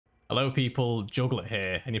Hello people, Jugglet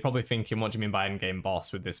here, and you're probably thinking, what do you mean by endgame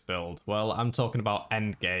boss with this build? Well, I'm talking about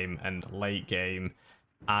endgame and late game,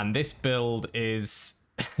 and this build is,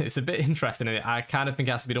 it's a bit interesting. I kind of think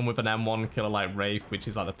it has to be done with an M1 killer like Wraith, which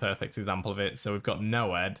is like the perfect example of it. So we've got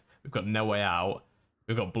No Ed, we've got No Way Out,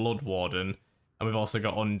 we've got Blood Warden, and we've also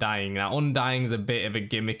got Undying. Now, Undying's a bit of a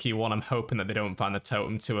gimmicky one. I'm hoping that they don't find the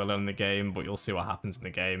totem too early in the game, but you'll see what happens in the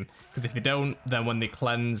game. Because if they don't, then when they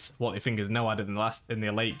cleanse what they think is no added in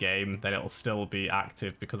the late game, then it'll still be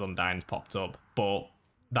active because Undying's popped up. But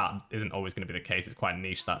that isn't always going to be the case. It's quite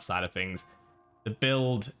niche, that side of things. The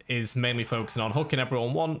build is mainly focusing on hooking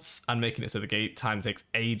everyone once and making it so the gate time takes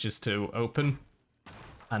ages to open.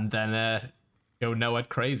 And then go no Ed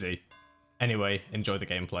crazy. Anyway, enjoy the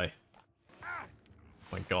gameplay.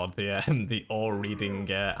 Oh my god, the ore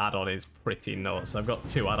reading add-on is pretty nuts. I've got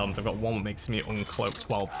two add-ons. I've got one that makes me uncloak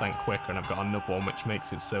 12% quicker, and I've got another one which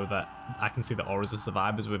makes it so that I can see the auras of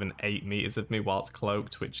survivors within 8 meters of me while it's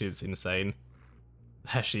cloaked, which is insane.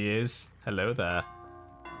 There she is. Hello there.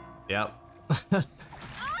 Yep.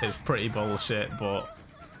 It's pretty bullshit, but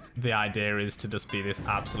the idea is to just be this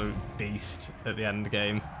absolute beast at the end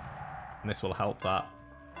game, and this will help that.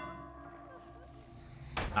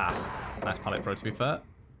 Ah, nice pallet throw to be fair.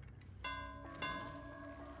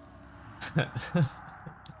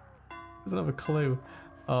 Doesn't have a clue.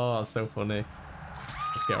 Oh, that's so funny.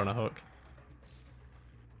 Let's get her on a hook.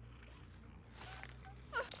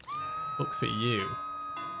 Hook for you.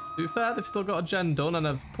 To be fair, they've still got a gen done and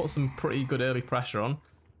have put some pretty good early pressure on.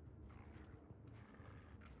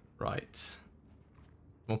 Right.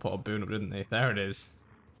 We'll put a boon up, didn't they? There it is.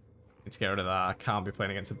 Need to get rid of that. I can't be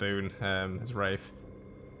playing against a boon as Wraith.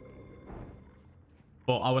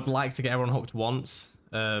 But I would like to get everyone hooked once,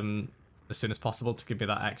 as soon as possible, to give me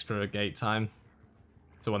that extra gate time.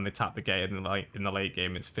 So when they tap the gate in the late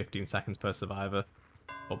game, it's 15 seconds per survivor,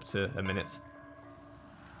 up to a minute.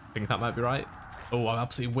 I think that might be right. Oh, I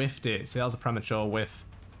absolutely whiffed it. See, that was a premature whiff.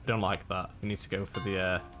 I don't like that. We need to go for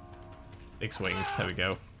the big swing. There we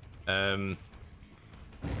go.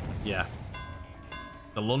 Yeah.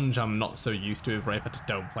 The lunge I'm not so used to with Wraith. I just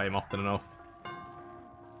don't play him often enough.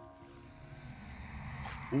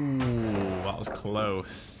 Ooh, that was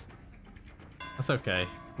close. That's okay.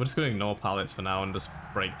 We're just going to ignore pallets for now and just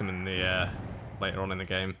break them in the later on in the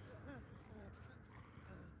game.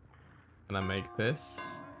 Can I make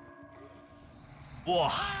this? Whoa.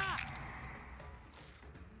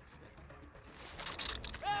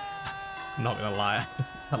 Not gonna lie,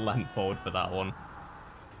 I leant forward for that one.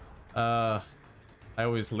 I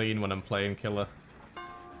always lean when I'm playing killer.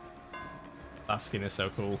 That skin is so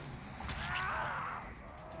cool.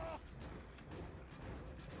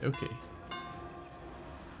 Okay.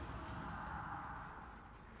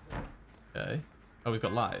 Okay. Oh, he's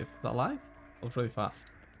got live. Is that live? That was really fast.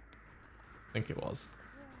 I think it was.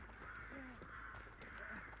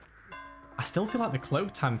 I still feel like the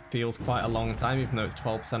cloak time feels quite a long time, even though it's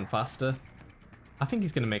 12% faster. I think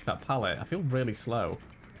he's going to make that pallet. I feel really slow.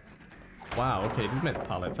 Wow, okay, he did make the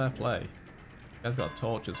pallet. Fair play. You guys got a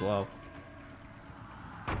torch as well.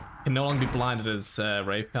 Can no longer be blinded as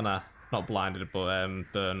Wraith, can I? Not blinded, but burnt.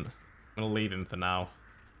 I'm going to leave him for now.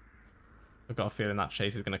 I've got a feeling that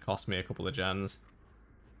chase is going to cost me a couple of gens.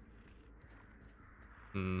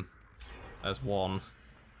 There's one.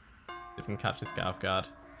 If we can catch this guy off guard.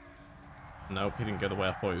 Nope, he didn't go the way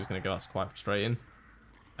I thought he was going to go. That's quite frustrating.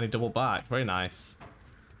 And he doubled back. Very nice.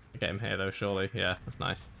 I get him here though, surely. Yeah, that's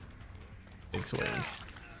nice. Big swing.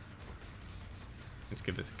 Need to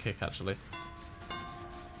give this a kick, actually.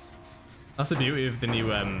 That's the beauty of the new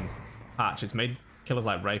patch. It's made killers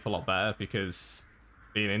like Wraith a lot better because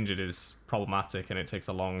being injured is problematic and it takes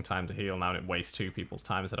a long time to heal now, and it wastes 2 people's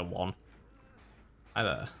time instead of 1. Hi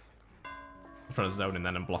there. I'll try to zone in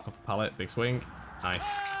then and block off the pallet. Big swing. Nice.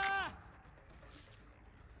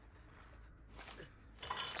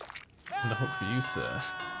 And a hook for you, sir.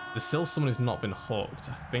 There's still someone who's not been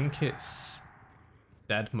hooked. I think it's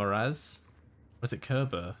Dead Morez. Or is it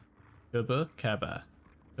Kerber? Kerber? Care Bear.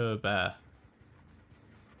 Kerber.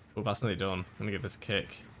 Oh, that's nearly done. I'm gonna give this a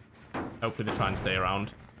kick. Hopefully they try and stay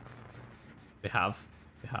around. They have.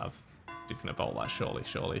 They have. She's gonna bolt that, surely,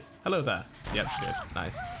 surely. Hello there. Yep, she did.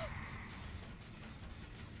 Nice.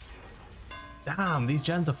 Damn, these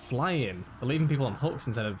gens are flying. They're leaving people on hooks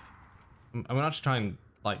instead of... I'm gonna actually try and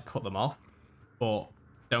like cut them off, but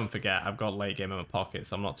don't forget I've got late game in my pocket,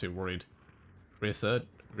 so I'm not too worried.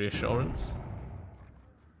 Reassurance.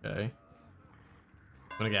 Okay.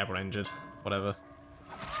 I'm gonna get everyone injured. Whatever.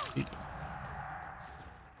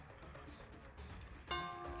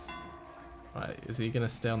 Right, is he gonna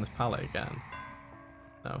stay on this pallet again?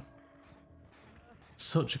 No.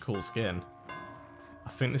 Such a cool skin. I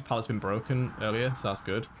think this pallet's been broken earlier, so that's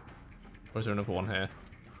good. Or is there another one here?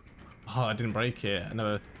 Oh, I didn't break it.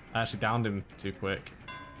 I actually downed him too quick.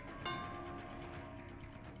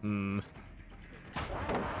 I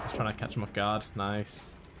was trying to catch him off guard.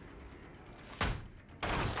 Nice.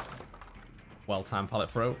 Well-timed pallet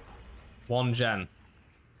throw. 1 gen.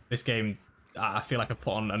 This game, I feel like I've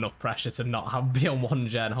put on enough pressure to not be on 1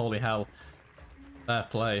 gen. Holy hell. Fair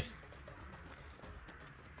play.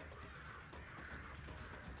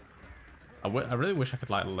 I really wish I could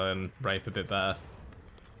like learn Wraith a bit better.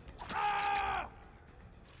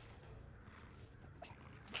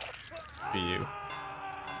 For you.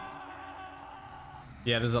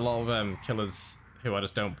 Yeah, there's a lot of killers who I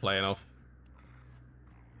just don't play enough.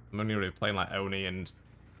 I'm only really playing like Oni and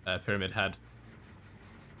Pyramid Head.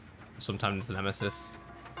 Sometimes Nemesis.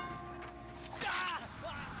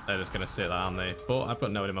 They're just gonna sit there, aren't they? But I've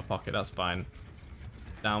got no in my pocket, that's fine.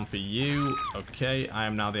 Down for you. Okay, I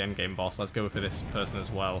am now the endgame boss. Let's go for this person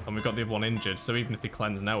as well. And we've got the other one injured, so even if they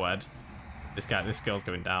cleanse Noed, this girl's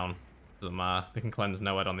going down. Doesn't matter. They can cleanse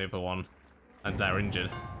Noed on the other one. And they're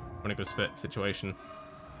injured. We're in a good situation.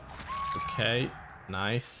 Okay,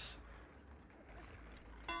 nice.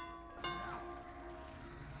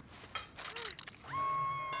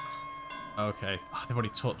 Okay, oh, they've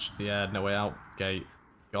already touched the no way out gate.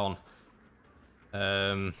 Gone.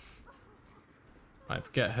 Right, if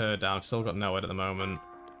we get her down, I've still got Noed at the moment.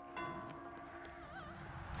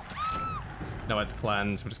 Noed's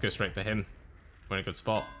cleanse, we'll just go straight for him. We're in a good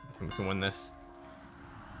spot. I think we can win this.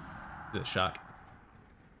 Is it Shaq?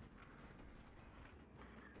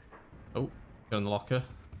 Oh, go in the locker.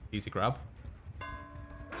 Easy grab.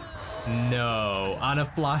 No, and a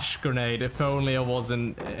flash grenade. If only it was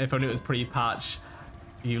pre-patch.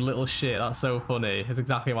 You little shit, that's so funny. It's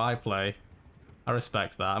exactly what I play. I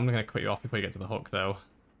respect that. I'm gonna quit you off before you get to the hook though.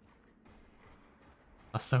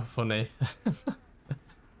 That's so funny.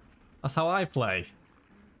 That's how I play.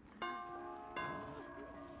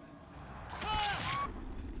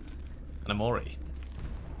 And Amori.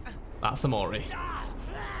 That's Amori.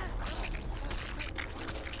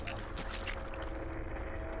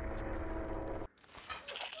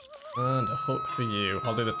 And a hook for you.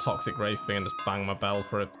 I'll do the toxic Wraith thing and just bang my bell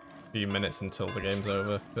for a few minutes until the game's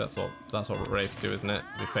over. That's what Wraiths do, isn't it?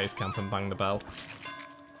 They face camp and bang the bell.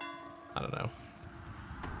 I don't know.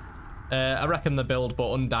 I reckon the build,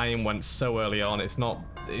 but Undying went so early on. It's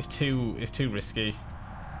too risky.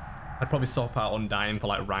 I'd probably swap out Undying for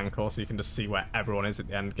like Rancor, so you can just see where everyone is at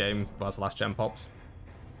the end game as the last gen pops.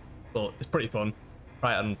 But it's pretty fun.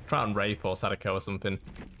 Try on Wraith or Sadako or something.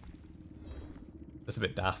 It's a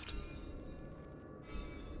bit daft.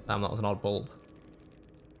 Damn, that was an odd bulb.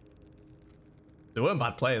 They weren't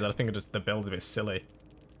bad players, I think the build's a bit silly.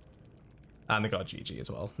 And they got a GG as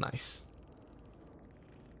well. Nice.